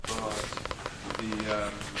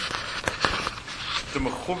the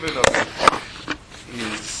mechuvin of it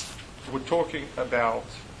is, we're talking about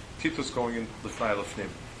Titus going in the L'fnai L'fnim.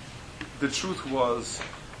 The truth was,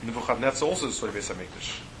 Nevudchadnetzer also destroyed Beis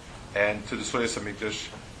HaMikdash. And to destroy Beis HaMikdash,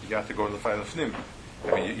 you have to go in the L'fnai L'fnim. I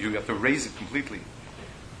mean, you have to raise it completely.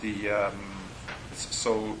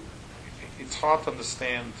 So it's hard to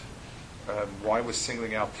understand why we're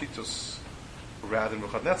singling out Titus rather than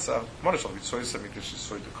Nevudchadnetzer.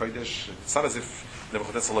 It's not as if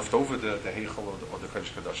Nevudchadnetzer left over the Heichel or the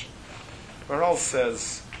Kodesh Kadosh. Maral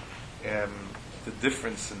says the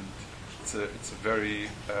difference, and it's a very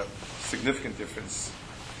significant difference.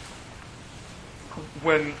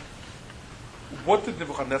 What did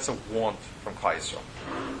Nevudchadnetzer want from Klal Yisrael?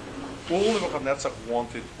 All Nevudchadnetzer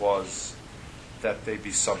wanted was that they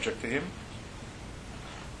be subject to him.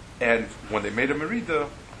 And when they made a merida,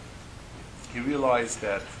 he realized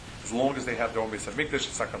that as long as they have their own Beis HaMikdash,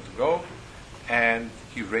 it's not going to go. And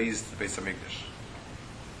he raised the Beis HaMikdash.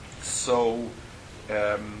 So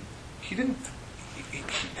he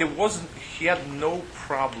had no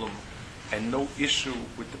problem and no issue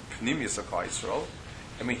with the Pnimius of Klal Yisrael.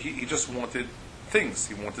 I mean, he just wanted things.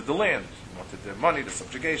 He wanted the land, he wanted the money, the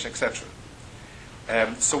subjugation, etc.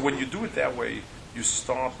 So when you do it that way, you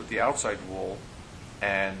start with the outside wall,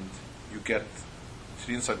 and you get to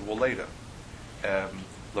the inside wall later.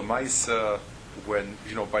 Lamaisa, when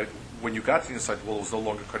you got to the inside wall, it was no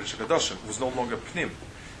longer Kodesh HaKadoshim, it was no longer Pnim.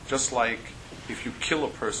 Just like if you kill a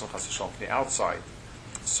person, Chas v'shalom, from the outside,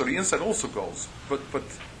 so the inside also goes, but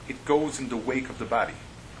it goes in the wake of the body.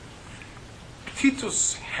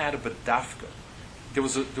 Titus had a bedafka. There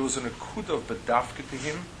was an akuda of bedafka to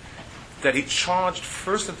him that he charged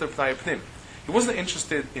first into the Pnai Pnim. He wasn't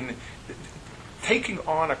interested in taking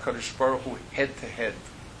on a Kadosh Baruch Hu head to head,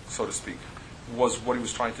 so to speak, was what he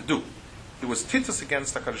was trying to do. It was Titus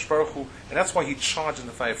against HaKadosh Baruch Hu, and that's why he charged in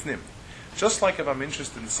the Pnai Pnim. Just like if I'm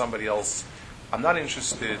interested in somebody else, I'm not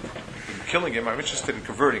interested in killing him, I'm interested in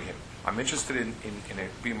converting him. I'm interested in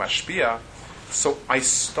being mashpia, so I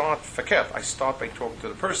start faket, I start by talking to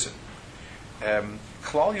the person.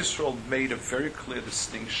 Klal Yisrael made a very clear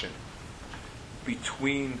distinction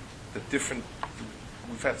between the different.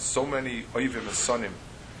 We've had so many oivim and sonim,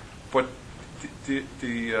 but the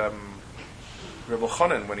Rebbe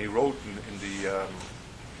Chanan, when he wrote in the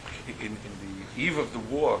eve of the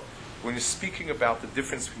war, when he's speaking about the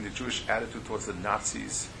difference between the Jewish attitude towards the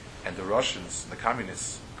Nazis and the Russians, the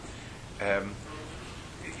communists.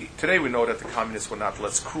 Today we know that the communists were not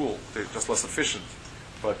less cruel; they're just less efficient,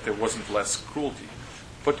 but there wasn't less cruelty.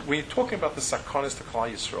 But when you're talking about the sakonis to Klal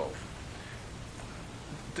Yisrael,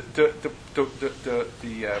 the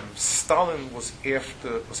Stalin was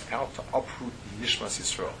out to uproot Nishmas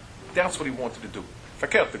Yisrael. That's what he wanted to do.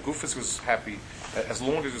 Fakir, the Gufis was happy as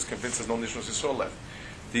long as he was convinced there's no Nishmas Yisrael left.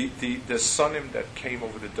 The Sonim that came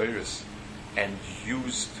over the Deiris and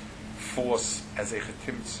used force as a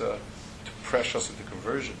chetimtza to pressure us into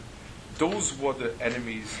conversion, those were the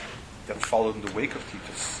enemies that followed in the wake of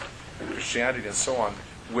Titus and Christianity and so on,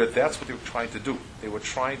 where that's what they were trying to do. They were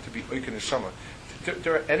trying to be Oiken Neshama.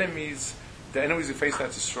 There are enemies. The enemies who face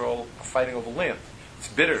Eretz Yisrael are fighting over land. It's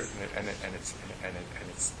bitter and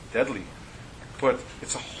it's deadly, but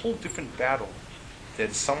it's a whole different battle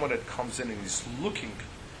than someone that comes in and he's looking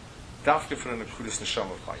dafka for the Nekudas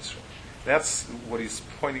Neshama of Klal Yisrael. That's what he's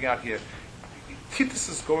pointing out here. Titus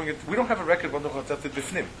is going into, we don't have a record of Nevudchadnetzer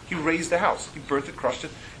b'fnim. He raised the house. He burnt it, crushed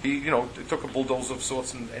it. He, took a bulldozer of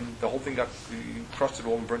sorts and the whole thing he crushed it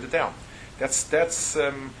all and burned it down. That's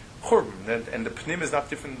Churban, and the Pnim is not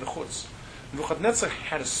different than the Chutz. Nevudchadnetzer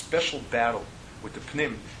had a special battle with the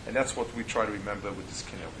Pnim, and that's what we try to remember with this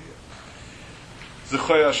Kinnah over here.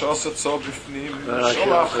 Zechaya sh'asat tzor b'fnim,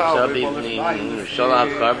 sholach char b'volivnayim,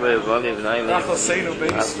 nachlaseinu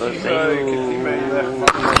beis imay, ketimay lech